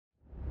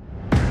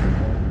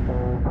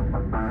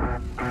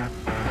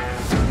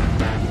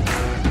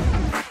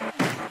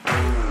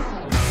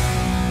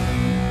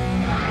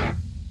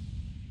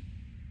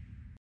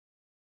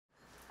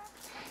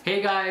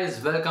Hey guys,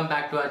 welcome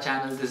back to our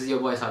channel. This is your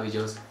boy Savi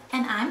Jos.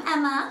 And I'm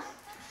Emma.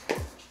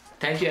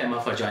 Thank you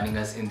Emma for joining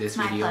us in this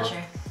video. My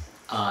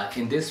pleasure.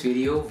 In this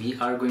video, we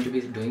are going to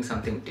be doing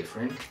something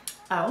different.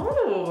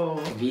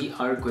 Oh. We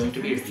are going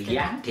to be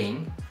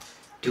reacting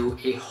to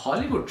a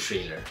Hollywood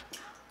trailer.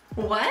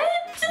 What?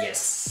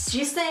 Yes.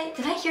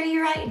 Did I hear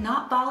you right?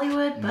 Not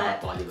Bollywood, but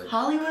Not Bollywood.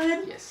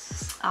 Hollywood?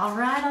 Yes. All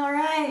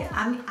right.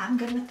 I'm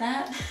good with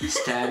that.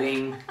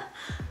 Starring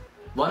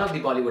one of the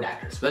Bollywood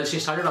actors. Well, she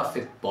started off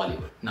with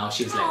Bollywood. Now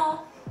she's like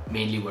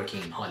mainly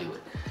working in Hollywood.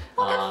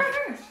 Well, good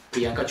for her.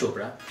 Priyanka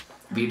Chopra.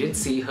 We did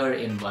see her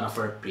in one of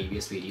her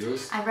previous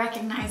videos. I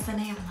recognize the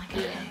name. I'm like,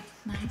 okay,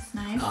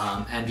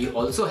 nice. And we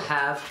also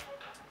have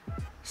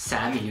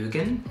Sam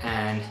Heughan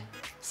and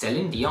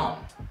Celine Dion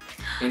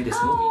in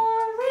this movie.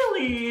 Oh,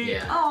 really?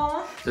 Yeah.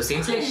 Oh. So it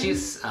seems like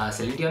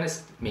Celine Dion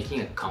is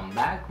making a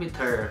comeback with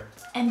her.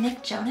 And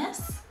Nick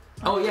Jonas?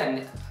 Oh yeah.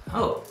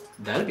 Oh,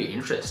 that'll be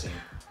interesting.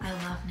 I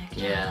love Nick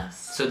Jonas. Yeah.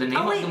 So the name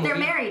of the movie. They're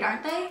married,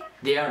 aren't they?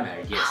 They are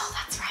married, yes. Oh,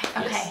 that's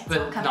right. Okay. Yes.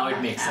 Well, now it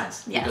makes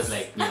sense. Yes. Because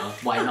like, you know,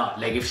 why not?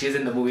 Like if she's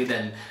in the movie,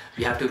 then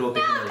we have to rope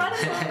him in. Might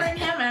as well bring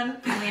him in.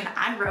 I mean,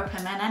 I'd rope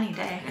him in any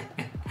day.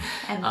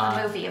 And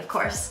the movie, of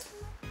course.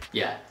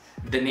 Yeah.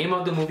 The name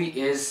of the movie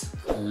is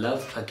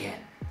Love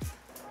Again.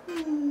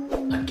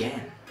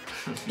 Again.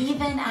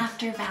 Even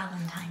after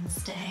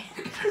Valentine's Day.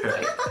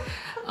 Right.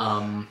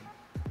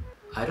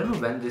 I don't know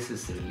when this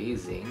is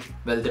releasing.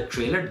 Well, the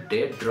trailer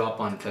did drop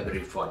on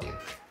February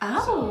 14th.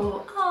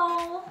 Oh,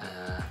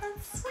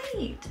 that's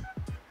sweet.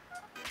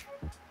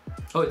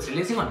 Oh, it's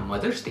releasing on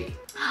Mother's Day.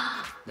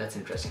 That's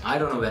interesting. I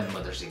don't know when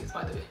Mother's Day is,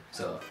 by the way.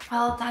 So.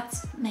 Well, that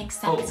makes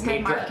sense. Oh,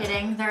 good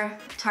marketing. Their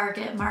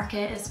target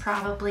market is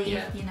probably,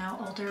 yeah, you know,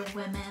 older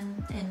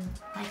women in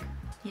like,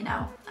 you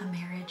know, a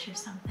marriage or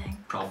something.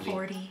 Probably.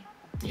 40,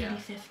 yeah.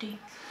 30, 50.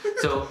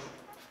 So,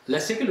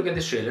 let's take a look at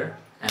this trailer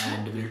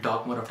and we'll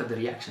talk more after the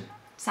reaction.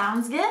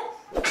 Sounds good?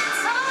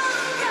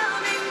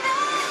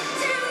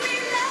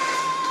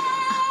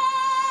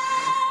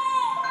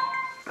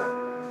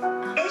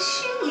 Is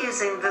she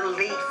using the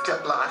leaf to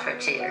blot her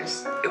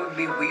tears? It would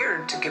be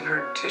weird to give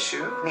her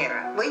tissue.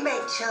 Mira, we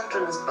make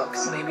children's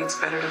books. Maybe it's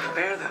better to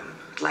prepare them.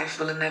 Life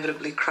will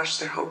inevitably crush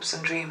their hopes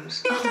and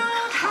dreams. You don't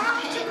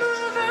have to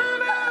move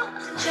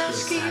around,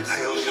 just keep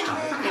You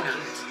know,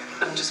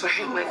 I'm just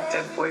wearing my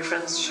dead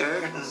boyfriend's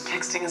shirt and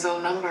texting his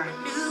old number.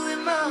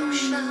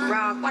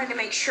 Rob, wanted to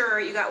make sure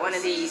you got one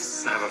of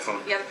these. I have a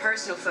phone. You have a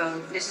personal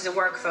phone. This is a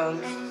work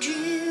phone.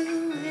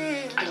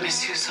 I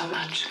miss you so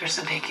much. There's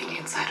an aching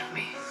inside of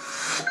me.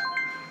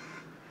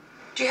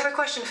 Do you have a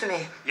question for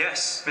me?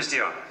 Yes, Miss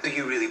Dion. Do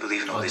you really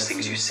believe in all these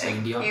things you say?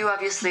 You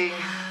obviously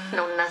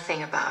know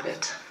nothing about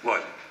it.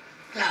 What?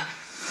 Love.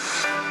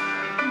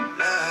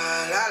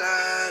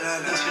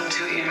 It's been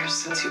 2 years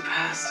since you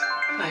passed.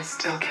 I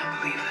still can't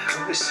believe it.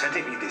 Who was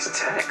sending me these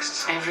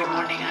texts? Every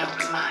morning I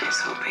open my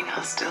eyes hoping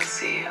I'll still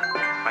see you.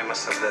 I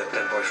must have the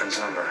dead boyfriend's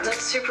number.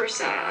 That's super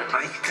sad.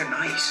 I think they're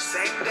nice.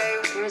 Same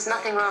day. There's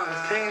nothing wrong with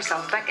putting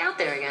yourself back out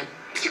there again.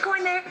 You go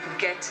in there,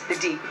 get the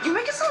D. You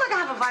make it sound like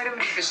I have a vitamin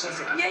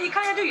deficiency. Yeah, you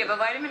kind of do. You have a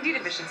vitamin D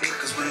deficiency.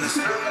 Because when the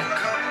sun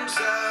comes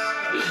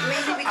out,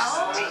 Maybe we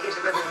just take it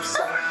a little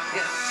slower.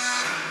 Yeah.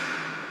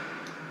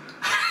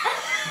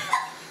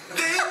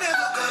 they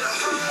never gonna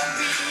hold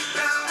me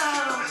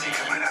down. I think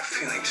I might have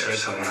feelings for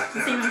someone I've It's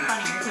never even met.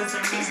 funnier because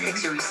they're These married.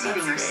 things you're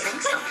receiving are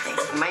saying something.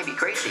 It might be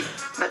crazy,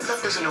 but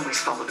love doesn't always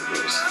follow the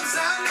rules.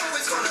 I know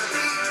it's gonna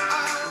be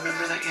all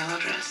Remember that yellow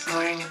dress?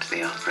 Wearing it to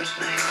the opera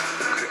tonight.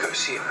 I'm gonna go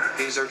see her.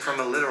 These are from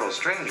a literal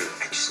stranger.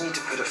 I just need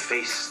to put a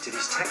face to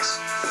these texts.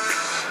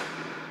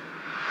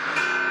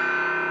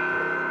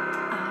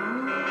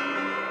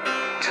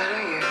 What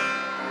are you?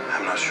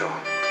 I'm not sure.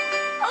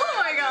 Oh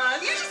my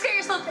God! You just get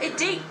yourself a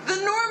date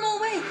the normal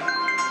way.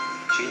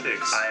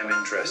 Cheatings. I am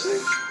interested.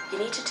 You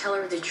need to tell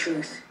her the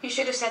truth. You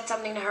should have said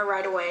something to her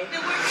right away. If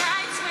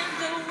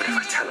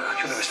I tell her,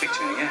 she'll never speak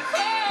to me again.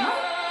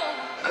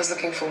 I was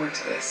looking forward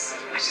to this.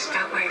 I just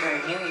felt like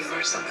I knew you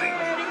or something.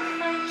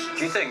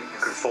 Do you think you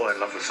could fall in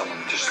love with someone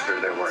just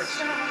through their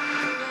words?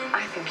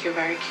 I think you're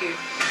very cute.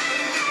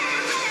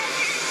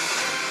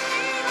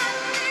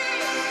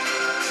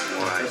 The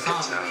more I get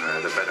to know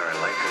her, the better I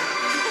like her.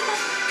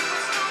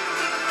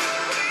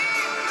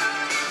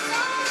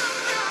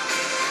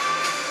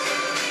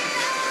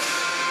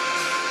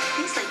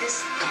 Things like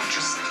this don't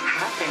just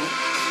happen.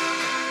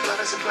 Love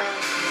is a plan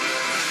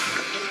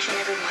for each and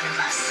every one of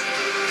us.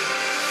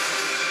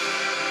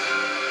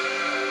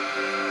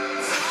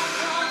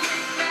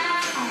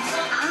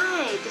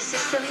 Hi, this is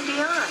Celine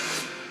Dion.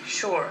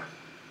 Sure.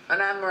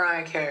 And I'm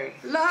Mariah Carey.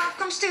 Love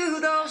comes to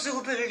those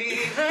who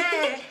believe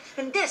it,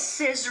 and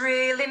this is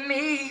really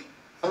me.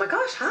 Oh my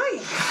gosh, hi.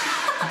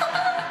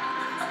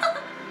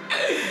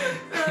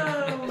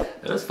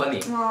 That was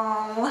funny.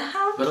 Oh,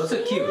 how But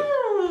also cute.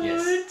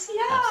 Yes.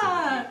 Yeah.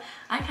 Absolutely.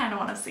 I kind of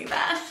want to see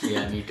that.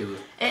 Yeah, me too.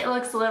 It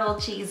looks a little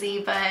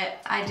cheesy, but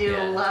I do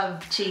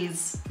love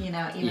cheese, you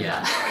know, even though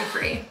it's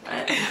dairy-free.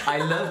 But I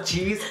love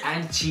cheese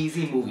and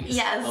cheesy movies.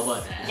 yes. How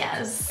about that?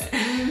 Yes.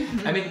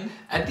 I mean,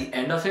 at the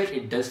end of it,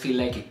 it does feel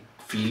like it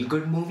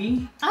feel-good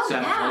movie. Oh, so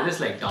I'm yeah. always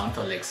like down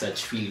for like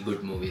such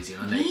feel-good movies, you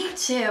know, like Me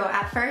too.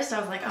 At first I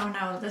was like, oh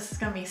no, this is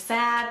gonna be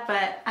sad,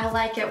 but I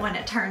like it when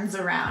it turns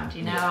around,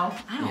 you know?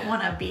 Yeah. I don't Yeah.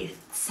 want to be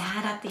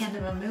sad at the end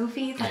of a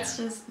movie. That's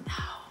Yeah. just,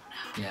 no.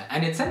 yeah,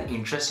 and it's an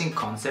interesting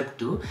concept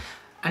too,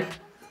 and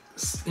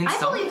in I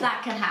some believe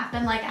that can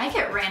happen. Like, I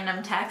get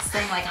random texts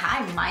saying like,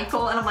 hi,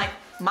 Michael, and I'm like,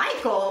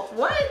 Michael?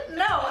 What?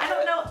 No, I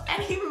don't know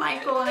any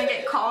Michael, and I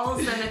get calls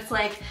and it's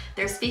like,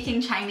 they're speaking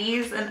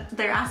Chinese and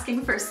they're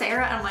asking for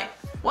Sarah, and I'm like,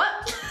 what?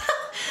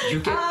 you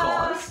get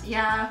calls.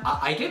 Yeah.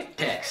 I get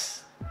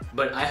texts,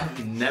 but I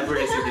have never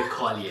received a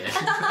call yet.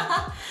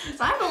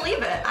 So I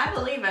believe it. I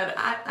believe it.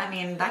 I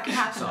mean, that could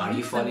happen. So are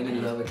you falling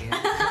in love again?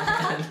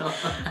 No.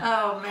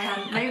 Oh man,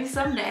 maybe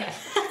someday.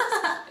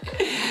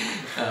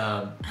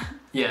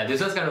 Yeah,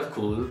 this was kind of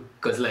cool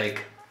because like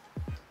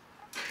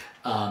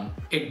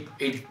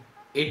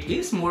it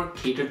is more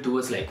catered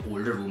towards like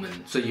older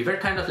women. So you were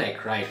kind of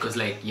like right because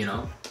like, you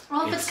know,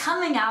 Well, if it's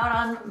coming out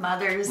on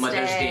Mother's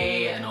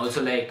Day and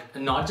also like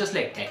not just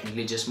like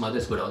technically just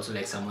mothers, but also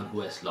like someone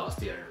who has lost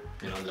their,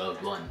 you know,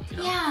 loved one, you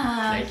know.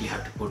 Yeah. Like you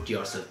have to put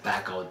yourself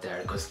back out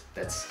there because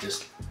that's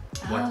just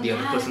what Oh, the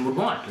other yeah. person would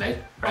want, like,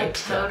 right? I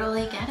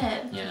totally get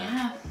it.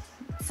 Yeah.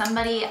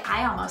 Somebody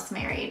I almost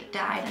married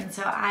died, and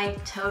so I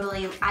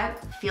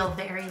feel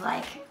very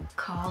like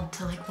called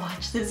to like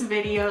watch this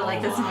video,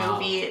 like this wow.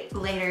 movie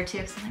later too.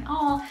 Cause I'm like,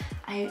 oh,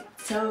 I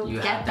so You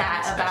get have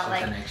that that about special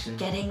like connection.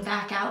 getting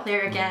back out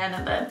there again,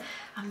 and then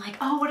I'm like,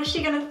 oh, what is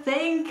she gonna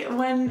think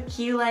when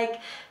he like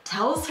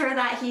tells her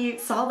that he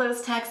saw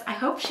those texts? I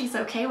hope she's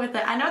okay with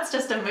it. I know it's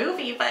just a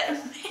movie, but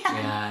man,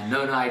 Yeah,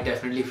 no, I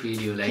definitely feel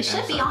you. Like you should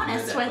I'm be sorry to hear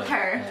honest that, with but,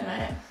 her.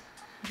 yeah. But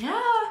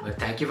yeah. But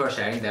thank you for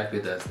sharing that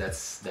with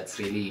us. That's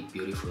really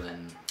beautiful,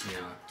 and you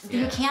know, yeah.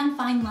 You can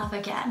find love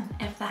again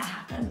if that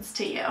happens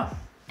to you,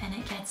 and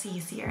it gets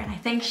easier. And I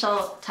think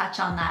she'll touch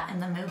on that in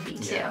the movie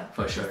too. Yeah,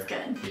 for which sure. is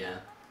good. Yeah,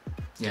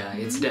 yeah,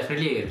 it's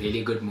definitely a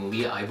really good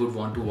movie. I would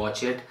want to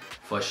watch it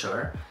for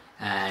sure.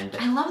 And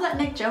I love that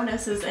Nick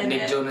Jonas is in it.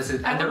 Nick Jonas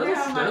is, I and wonder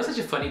how that was much-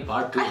 such a funny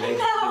part too. I Like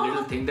know. the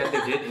little thing that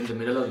they did in the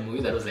middle of the movie,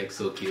 that was like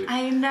so cute.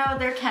 I know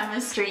their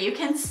chemistry. You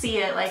can see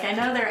it. Like, I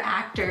know they're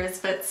actors,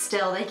 but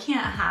still, they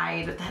can't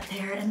hide that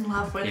they're in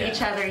love with Yeah.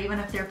 each other, even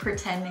if they're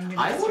pretending to be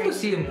I want to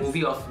see a strangers.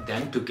 movie of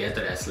them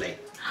together as like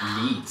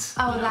leads.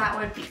 Oh, you know? that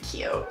would be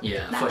cute.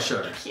 Yeah, That for would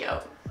sure. Be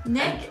cute.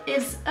 Nick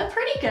is a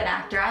pretty good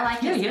actor. I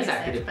like Yeah, his he has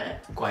music, acted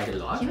but quite a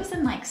lot. he was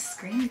in like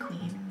Scream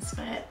Queens,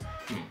 but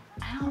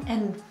I don't,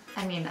 and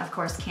I mean, of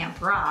course,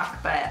 Camp Rock,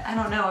 but I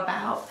don't know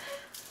about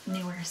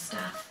newer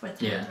stuff with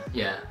him.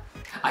 Yeah.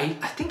 I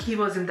think he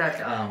was in that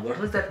what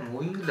was that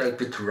movie like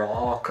with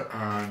Rock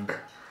and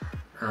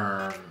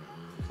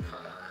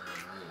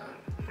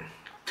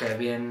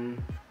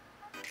Kevin,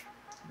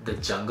 the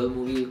Jungle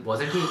movie?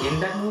 Wasn't he in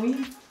that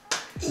movie?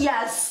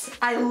 Yes,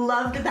 I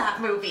loved that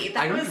movie.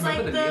 That I don't was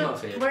remember like the name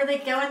of it. where they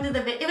go into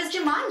the it was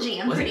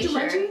Jumanji, I'm Was it pretty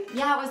sure. Jumanji?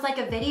 Yeah, it was like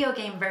a video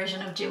game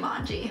version of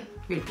Jumanji.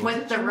 Wait, was With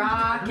it The Jumanji?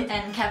 Rock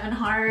and Kevin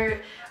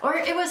Hart, or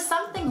it was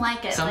something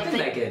like it. Something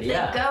like it, They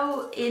yeah.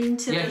 go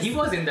into Yeah, this, he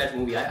was in that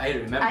movie. I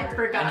remember. I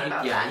forgot And he,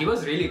 about yeah, that. he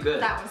was really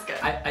good. That was good.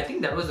 I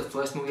think that was the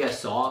first movie I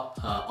saw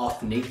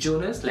of Nick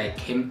Jonas, like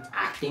him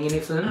acting in a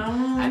film,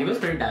 Oh. and he was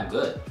pretty damn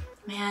good.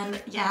 Man,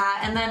 yeah,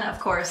 and then of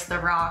course The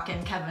Rock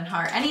and Kevin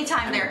Hart.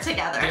 Anytime they're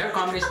together. Their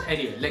combination,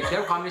 anyway, like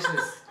their combination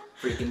is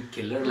freaking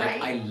killer.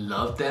 Like Right. I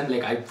love them.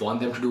 Like I want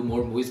them to do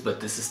more movies,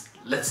 but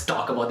let's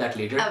talk about that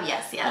later. Oh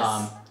yes.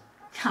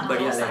 Got a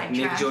But yeah, little like Nick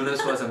sidetrack.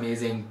 Jonas was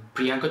amazing.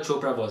 Priyanka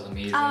Chopra was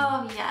amazing.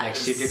 Oh, yes. Like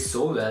she did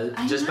so well.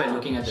 I Just by know.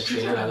 looking at the She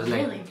trailer, did I was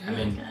really, like, I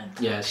really mean,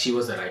 good. yeah, she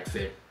was the right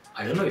fit.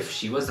 I don't know if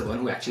she was the one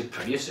who actually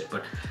produced it,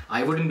 but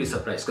I wouldn't be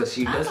surprised because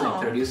she does like Oh.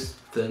 produce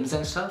films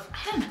and stuff.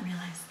 I didn't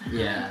realize that.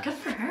 Yeah. Good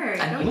for her.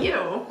 And Go even you.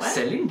 What?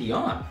 Celine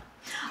Dion.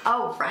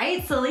 Oh,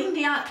 right, Celine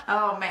Dion.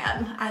 Oh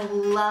man, I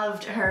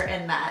loved her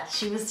in that.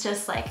 She was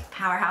just like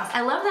powerhouse.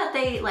 I love that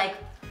they like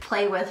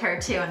play with her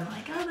too, and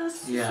like, oh,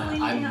 this is Yeah,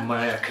 Celine I'm Dion.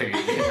 Mariah Carey.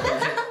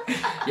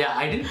 Yeah,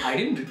 I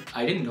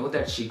didn't know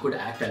that she could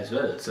act as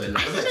well. So I love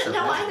I that. didn't know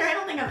surprise. either. I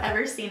don't think I've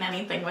ever seen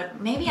anything with.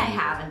 Maybe I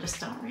have and just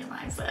don't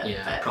realize it.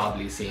 Yeah, but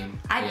probably same.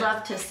 I'd Yeah.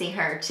 love to see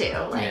her too,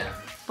 like Yeah.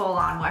 full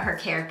on what her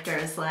character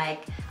is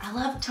like. I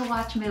love to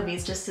watch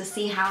movies just to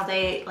see how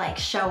they like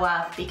show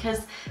up, because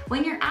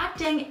when you're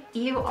acting,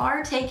 you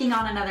are taking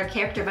on another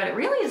character, but it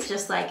really is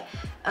just like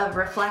a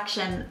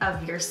reflection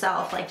of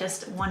yourself, like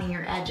just one of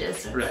your edges.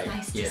 So Right, it's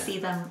nice to yeah. see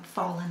them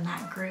fall in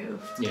that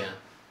groove.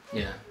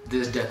 Yeah.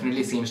 This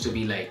definitely seems to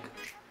be like,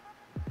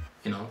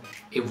 you know,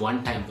 a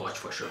one-time watch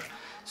for sure.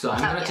 So I'm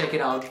gonna yeah. check it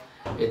out.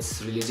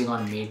 It's releasing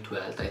on May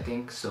 12th, I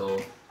think. So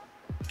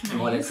I'm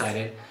all Nice.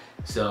 excited.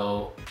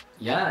 So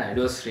yeah, it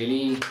was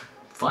really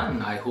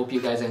fun. I hope you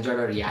guys enjoyed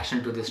our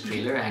reaction to this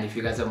trailer, and if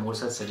you guys have more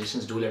such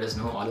suggestions, do let us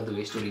know. All of the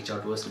ways to reach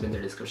out to us will be in the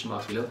description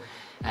box below.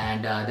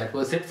 And that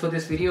was it for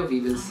this video. We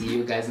will see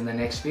you guys in the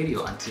next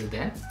video. Until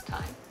then,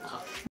 time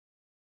out.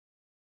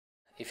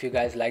 if you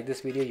guys like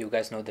this video, you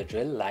guys know the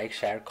drill. Like,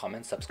 share,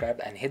 comment, subscribe,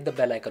 and hit the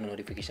bell icon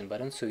notification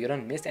button so you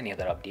don't miss any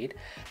other update.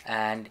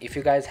 And if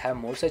you guys have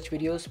more such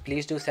videos,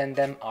 please do send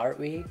them our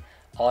way.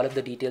 All of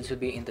the details will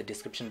be in the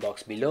description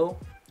box below.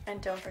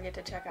 And don't forget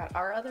to check out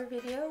our other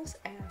videos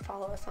and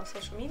follow us on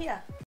social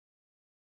media.